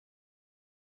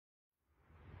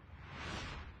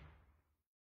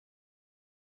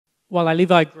While I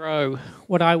live, I grow.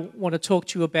 What I want to talk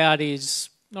to you about is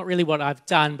not really what I've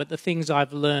done, but the things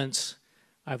I've learnt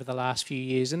over the last few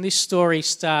years. And this story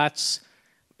starts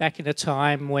back in a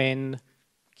time when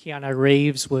Keanu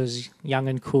Reeves was young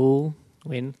and cool,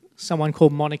 when someone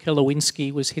called Monica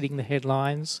Lewinsky was hitting the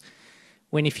headlines,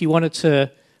 when if you wanted to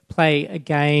play a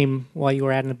game while you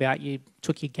were out and about, you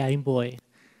took your Game Boy.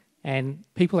 And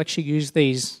people actually used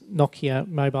these Nokia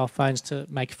mobile phones to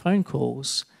make phone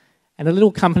calls. And a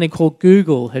little company called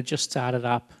Google had just started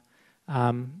up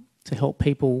to help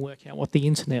people work out what the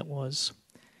internet was.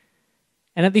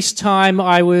 And at this time,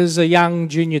 I was a young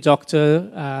junior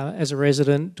doctor as a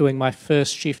resident doing my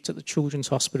first shift at the Children's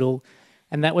Hospital,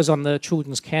 and that was on the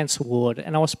Children's Cancer Ward.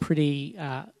 And I was pretty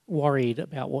worried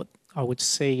about what I would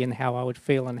see and how I would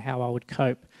feel and how I would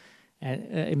cope. And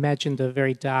imagined a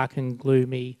very dark and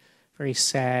gloomy, very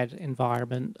sad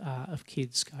environment of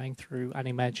kids going through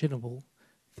unimaginable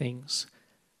things.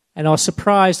 And I was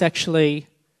surprised actually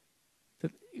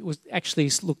that it was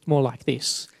actually looked more like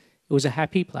this. It was a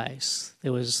happy place.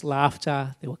 There was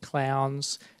laughter, there were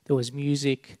clowns, there was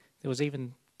music, there was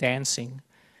even dancing.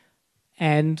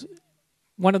 And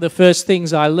one of the first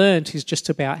things I learned is just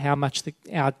about how much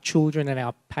our children and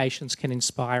our patients can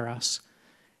inspire us.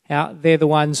 How they're the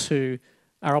ones who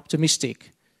are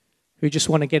optimistic, who just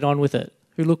want to get on with it,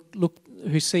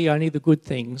 who see only the good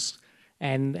things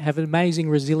and have an amazing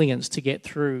resilience to get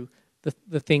through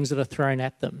the things that are thrown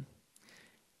at them.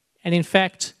 And in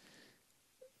fact,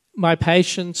 my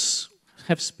patients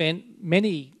have spent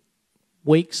many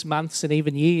weeks, months and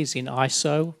even years in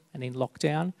ISO and in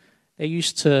lockdown. They're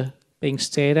used to being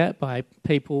stared at by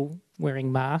people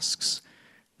wearing masks.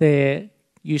 They're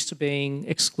used to being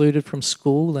excluded from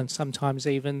school, and sometimes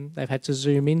even they've had to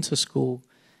Zoom into school.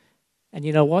 And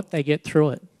you know what? They get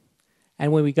through it.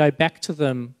 And when we go back to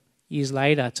them years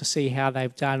later to see how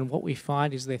they've done, what we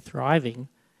find is they're thriving,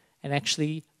 and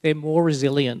actually they're more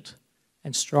resilient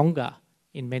and stronger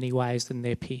in many ways than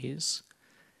their peers.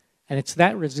 And it's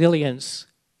that resilience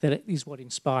that is what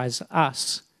inspires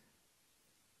us.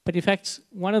 But in fact,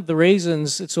 one of the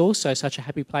reasons it's also such a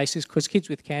happy place is because kids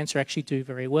with cancer actually do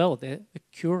very well. The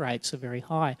cure rates are very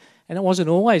high. And it wasn't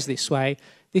always this way.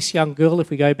 This young girl, if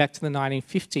we go back to the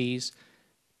 1950s,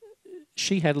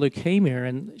 she had leukemia,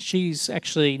 and she's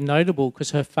actually notable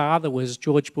because her father was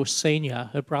George Bush Sr.,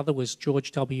 her brother was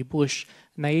George W. Bush,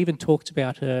 and they even talked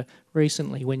about her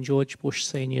recently when George Bush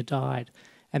Sr. died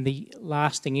and the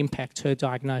lasting impact her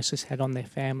diagnosis had on their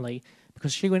family.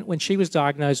 Because when she was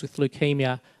diagnosed with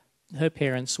leukemia, her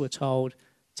parents were told,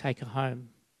 take her home.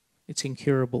 It's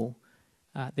incurable.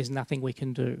 There's nothing we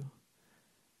can do.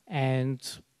 And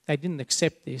they didn't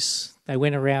accept this. They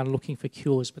went around looking for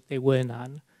cures, but there were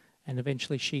none. And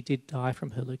eventually she did die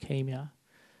from her leukemia.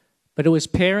 But it was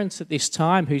parents at this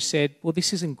time who said, well,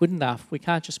 this isn't good enough. We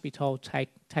can't just be told,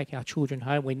 take our children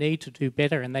home. We need to do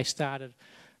better. And they started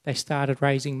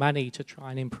raising money to try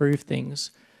and improve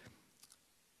things.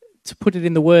 To put it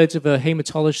in the words of a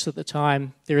haematologist at the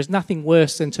time, there is nothing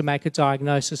worse than to make a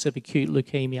diagnosis of acute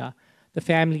leukemia. The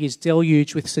family is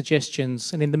deluged with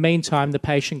suggestions, and in the meantime, the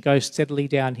patient goes steadily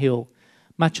downhill.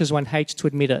 Much as one hates to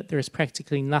admit it, there is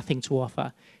practically nothing to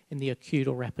offer in the acute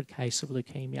or rapid case of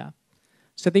leukemia.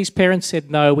 So these parents said,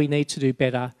 no, we need to do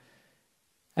better.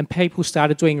 And people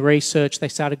started doing research. They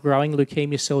started growing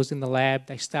leukemia cells in the lab.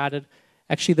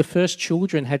 Actually, the first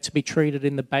children had to be treated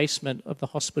in the basement of the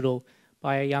hospital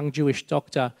by a young Jewish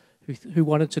doctor who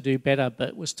wanted to do better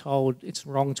but was told it's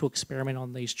wrong to experiment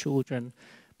on these children.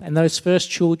 And those first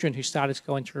children who started to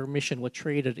go into remission were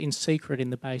treated in secret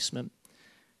in the basement.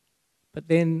 But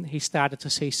then he started to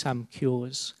see some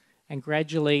cures. And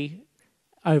gradually,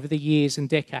 over the years and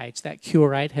decades, that cure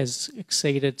rate has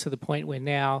exceeded to the point where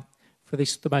now, for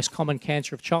the most common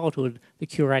cancer of childhood, the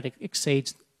cure rate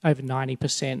exceeds over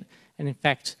 90%. And in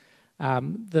fact,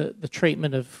 the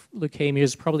treatment of leukemia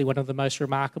is probably one of the most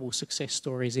remarkable success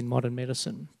stories in modern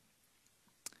medicine.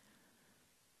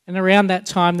 And around that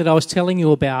time that I was telling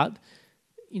you about,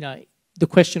 the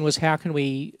question was, how can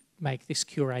we make this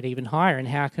cure rate even higher, and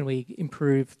how can we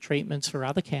improve treatments for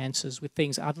other cancers with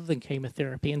things other than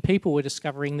chemotherapy? And people were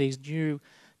discovering these new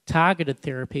targeted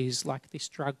therapies like this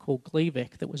drug called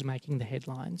Gleevec that was making the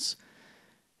headlines.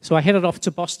 So I headed off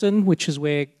to Boston, which is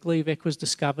where Gleevec was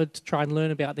discovered, to try and learn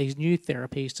about these new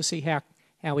therapies to see how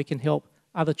we can help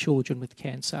other children with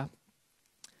cancer.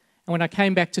 And when I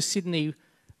came back to Sydney,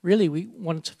 really we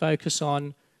wanted to focus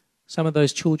on some of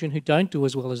those children who don't do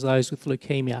as well as those with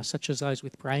leukemia, such as those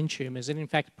with brain tumours. And in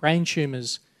fact, brain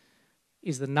tumours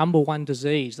is the #1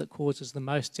 disease that causes the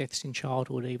most deaths in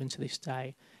childhood, even to this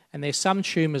day. And there's some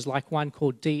tumours, like one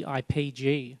called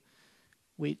DIPG,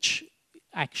 which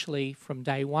actually from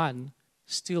day one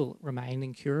still remain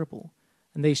incurable.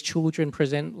 And these children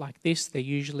present like this. They're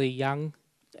usually young,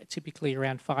 typically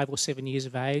around 5 or 7 years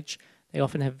of age. They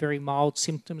often have very mild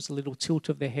symptoms, a little tilt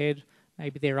of their head.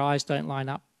 Maybe their eyes don't line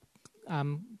up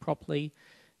properly.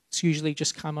 It's usually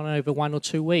just come on over 1 or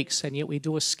 2 weeks, and yet we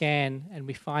do a scan and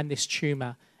we find this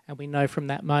tumour, and we know from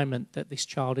that moment that this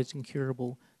child is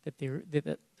incurable,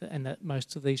 and that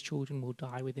most of these children will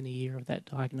die within a year of that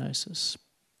diagnosis.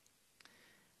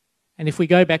 And if we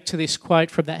go back to this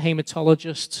quote from that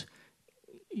haematologist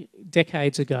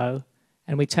decades ago,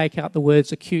 and we take out the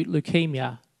words acute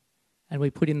leukemia, and we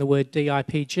put in the word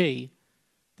DIPG,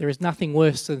 there is nothing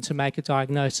worse than to make a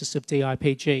diagnosis of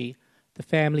DIPG. The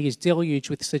family is deluged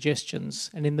with suggestions,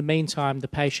 and in the meantime, the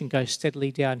patient goes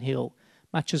steadily downhill.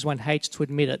 Much as one hates to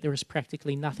admit it, there is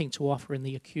practically nothing to offer in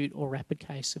the acute or rapid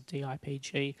case of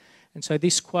DIPG. And so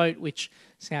this quote, which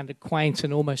sounded quaint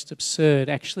and almost absurd,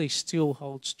 actually still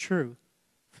holds true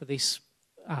for this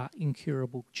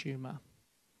incurable tumour.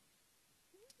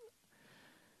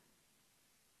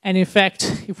 And in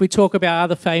fact, if we talk about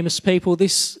other famous people,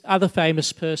 this other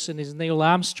famous person is Neil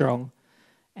Armstrong.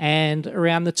 And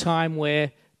around the time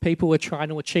where people were trying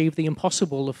to achieve the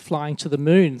impossible of flying to the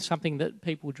moon, something that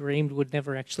people dreamed would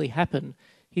never actually happen,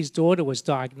 his daughter was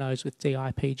diagnosed with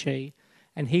DIPG,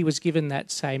 and he was given that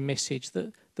same message,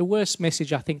 the worst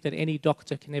message I think that any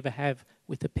doctor can ever have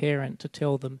with a parent, to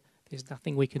tell them there's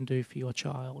nothing we can do for your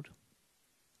child.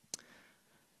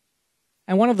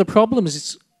 And one of the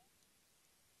problems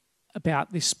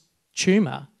about this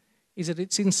tumour is that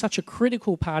it's in such a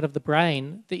critical part of the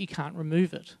brain that you can't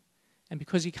remove it. And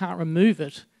because you can't remove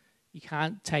it, you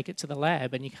can't take it to the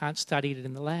lab and you can't study it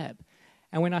in the lab.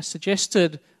 And when I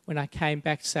suggested, when I came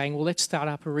back saying, well, let's start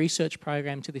up a research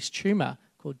program to this tumour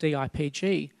called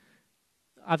DIPG,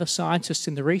 other scientists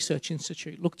in the research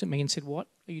institute looked at me and said, what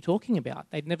are you talking about?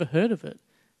 They'd never heard of it.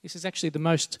 This is actually the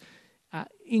most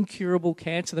incurable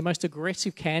cancer, the most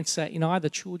aggressive cancer in either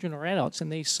children or adults, and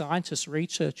these scientists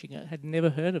researching it had never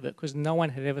heard of it because no one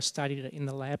had ever studied it in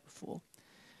the lab before.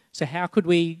 So how could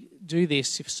we do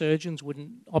this if surgeons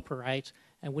wouldn't operate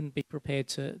and wouldn't be prepared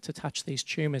to touch these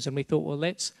tumours? And we thought, well,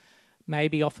 let's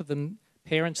maybe offer them,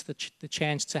 parents, the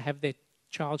chance to have their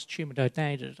child's tumour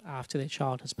donated after their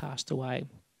child has passed away.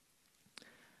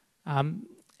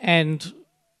 And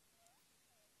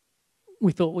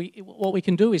we thought what we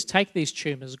can do is take these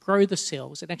tumours, grow the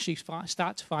cells, and actually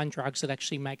start to find drugs that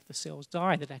actually make the cells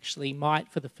die, that actually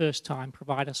might, for the first time,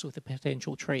 provide us with a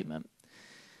potential treatment.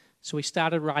 So we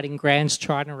started writing grants,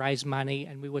 trying to raise money,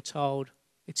 and we were told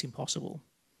it's impossible.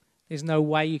 There's no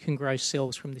way you can grow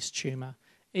cells from this tumour.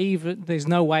 There's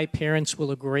no way parents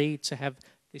will agree to have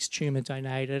this tumour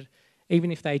donated.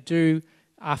 Even if they do,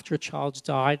 after a child's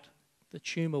died, the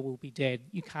tumour will be dead.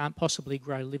 You can't possibly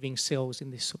grow living cells in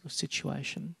this sort of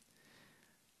situation.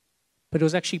 But it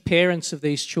was actually parents of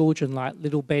these children, like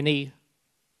little Benny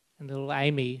and little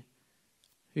Amy,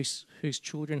 whose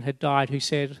children had died, who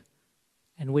said,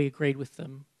 and we agreed with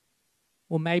them,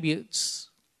 well, maybe it's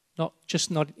not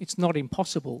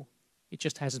impossible, it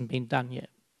just hasn't been done yet.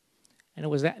 And it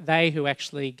was they who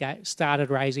actually started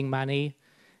raising money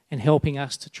and helping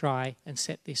us to try and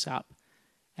set this up.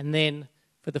 And then,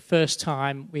 for the first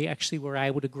time, we actually were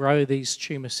able to grow these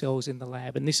tumour cells in the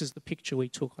lab. And this is the picture we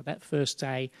took on that first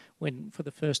day when, for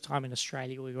the first time in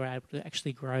Australia, we were able to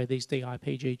actually grow these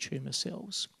DIPG tumour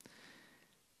cells.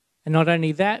 And not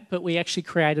only that, but we actually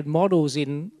created models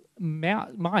in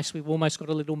mice. We've almost got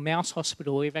a little mouse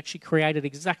hospital. We've actually created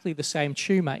exactly the same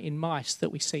tumour in mice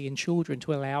that we see in children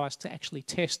to allow us to actually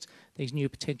test these new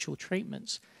potential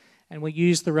treatments. And we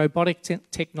use the robotic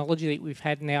technology that we've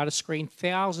had now to screen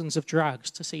thousands of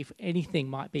drugs to see if anything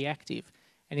might be active.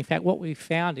 And in fact, what we've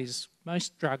found is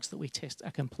most drugs that we test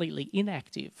are completely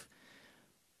inactive.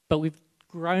 But we've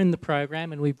grown the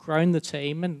program and we've grown the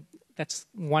team, and that's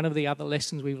one of the other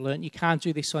lessons we've learned. You can't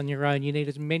do this on your own. You need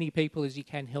as many people as you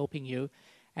can helping you.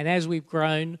 And as we've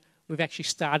grown, we've actually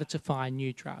started to find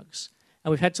new drugs.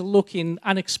 And we've had to look in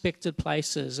unexpected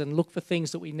places and look for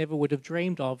things that we never would have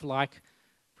dreamed of, like,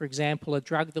 for example, a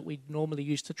drug that we normally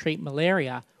use to treat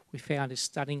malaria, we found is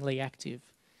stunningly active.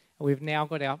 And we've now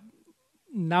got our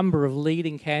number of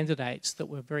leading candidates that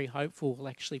we're very hopeful will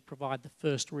actually provide the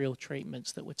first real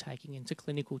treatments that we're taking into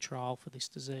clinical trial for this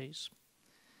disease.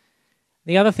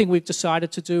 The other thing we've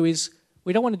decided to do is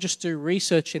we don't want to just do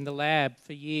research in the lab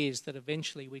for years that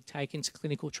eventually we take into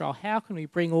clinical trial. How can we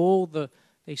bring all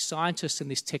these scientists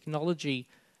and this technology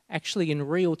actually in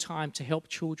real time to help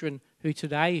children who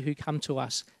come to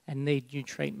us and need new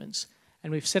treatments?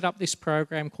 And we've set up this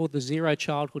program called the Zero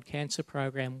Childhood Cancer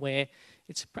Program, where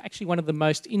It's actually one of the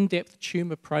most in-depth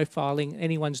tumour profiling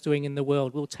anyone's doing in the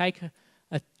world. We'll take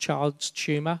a child's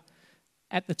tumour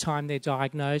at the time they're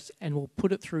diagnosed and we'll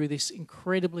put it through this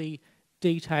incredibly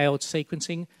detailed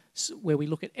sequencing where we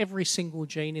look at every single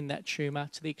gene in that tumour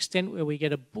to the extent where we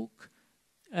get a book,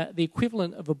 the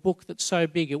equivalent of a book that's so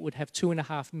big it would have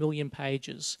 2.5 million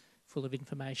pages full of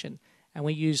information.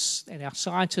 And our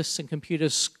scientists and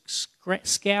computers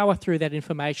scour through that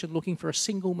information looking for a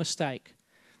single mistake.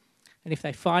 And if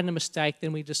they find a mistake,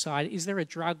 then we decide, is there a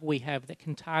drug we have that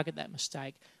can target that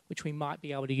mistake, which we might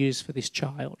be able to use for this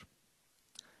child?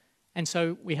 And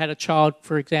so we had a child,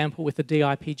 for example, with a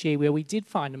DIPG where we did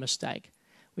find a mistake.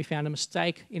 We found a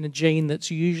mistake in a gene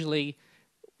that's usually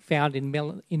found in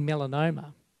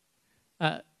melanoma.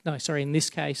 In this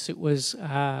case it was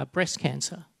breast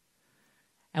cancer.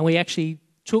 And we actually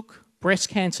took breast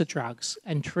cancer drugs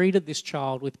and treated this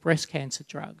child with breast cancer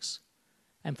drugs.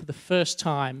 And for the first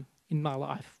time in my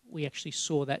life, we actually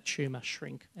saw that tumour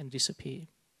shrink and disappear.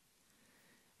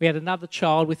 We had another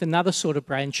child with another sort of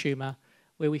brain tumour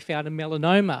where we found a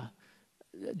melanoma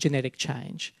genetic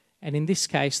change. And in this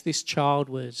case, this child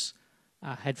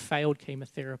had failed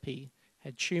chemotherapy,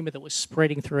 had tumour that was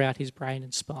spreading throughout his brain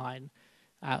and spine,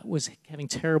 was having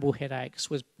terrible headaches,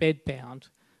 was bedbound,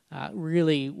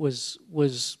 really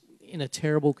was in a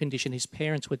terrible condition. His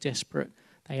parents were desperate.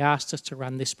 They asked us to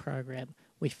run this program.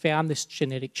 We found this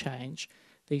genetic change.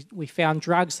 We found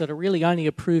drugs that are really only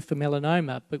approved for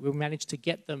melanoma, but we managed to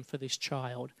get them for this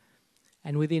child.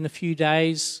 And within a few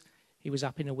days, he was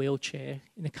up in a wheelchair.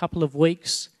 In a couple of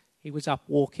weeks, he was up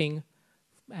walking.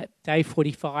 At day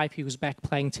 45, he was back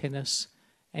playing tennis.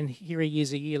 And here he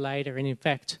is a year later, and in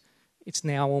fact, it's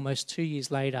now almost 2 years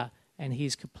later, and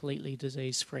he's completely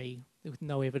disease-free with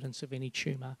no evidence of any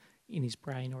tumour in his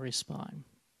brain or his spine.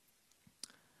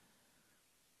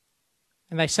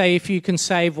 And they say if you can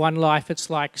save one life, it's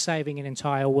like saving an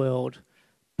entire world.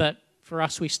 But for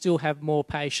us, we still have more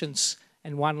patients,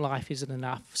 and one life isn't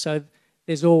enough. So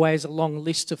there's always a long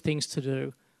list of things to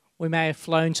do. We may have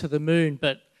flown to the moon,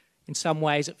 but in some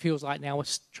ways it feels like now we're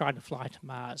trying to fly to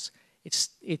Mars.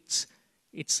 It's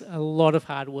a lot of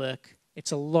hard work.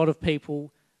 It's a lot of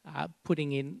people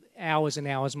putting in hours and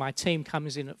hours. My team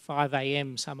comes in at 5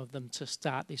 a.m., some of them, to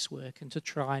start this work and to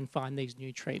try and find these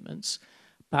new treatments.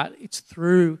 But it's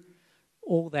through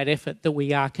all that effort that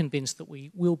we are convinced that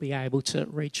we will be able to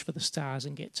reach for the stars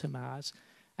and get to Mars.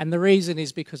 And the reason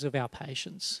is because of our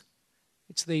patients.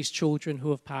 It's these children who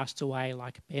have passed away,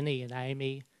 like Benny and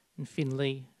Amy and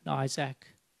Finley and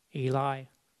Isaac, Eli,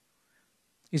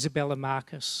 Isabella,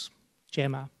 Marcus,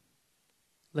 Gemma,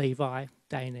 Levi,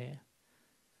 Dainair.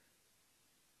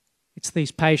 It's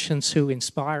these patients who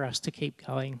inspire us to keep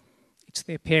going. It's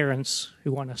their parents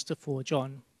who want us to forge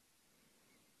on.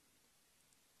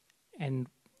 And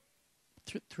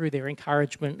through their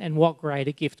encouragement, and what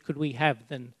greater gift could we have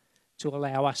than to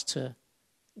allow us to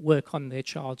work on their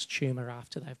child's tumour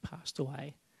after they've passed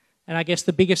away. And I guess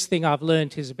the biggest thing I've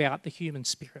learned is about the human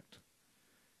spirit.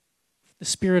 The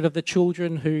spirit of the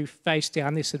children who face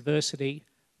down this adversity,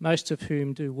 most of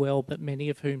whom do well, but many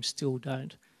of whom still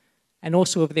don't. And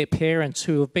also of their parents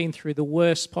who have been through the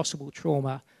worst possible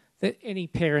trauma that any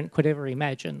parent could ever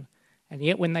imagine. And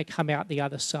yet when they come out the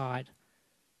other side,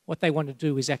 what they want to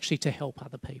do is actually to help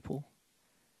other people.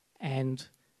 And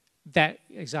that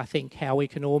is, I think, how we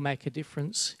can all make a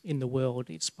difference in the world.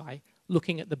 It's by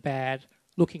looking at the bad,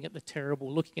 looking at the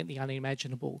terrible, looking at the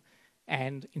unimaginable,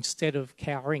 and instead of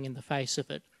cowering in the face of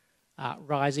it,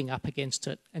 rising up against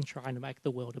it and trying to make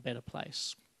the world a better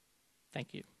place.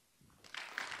 Thank you.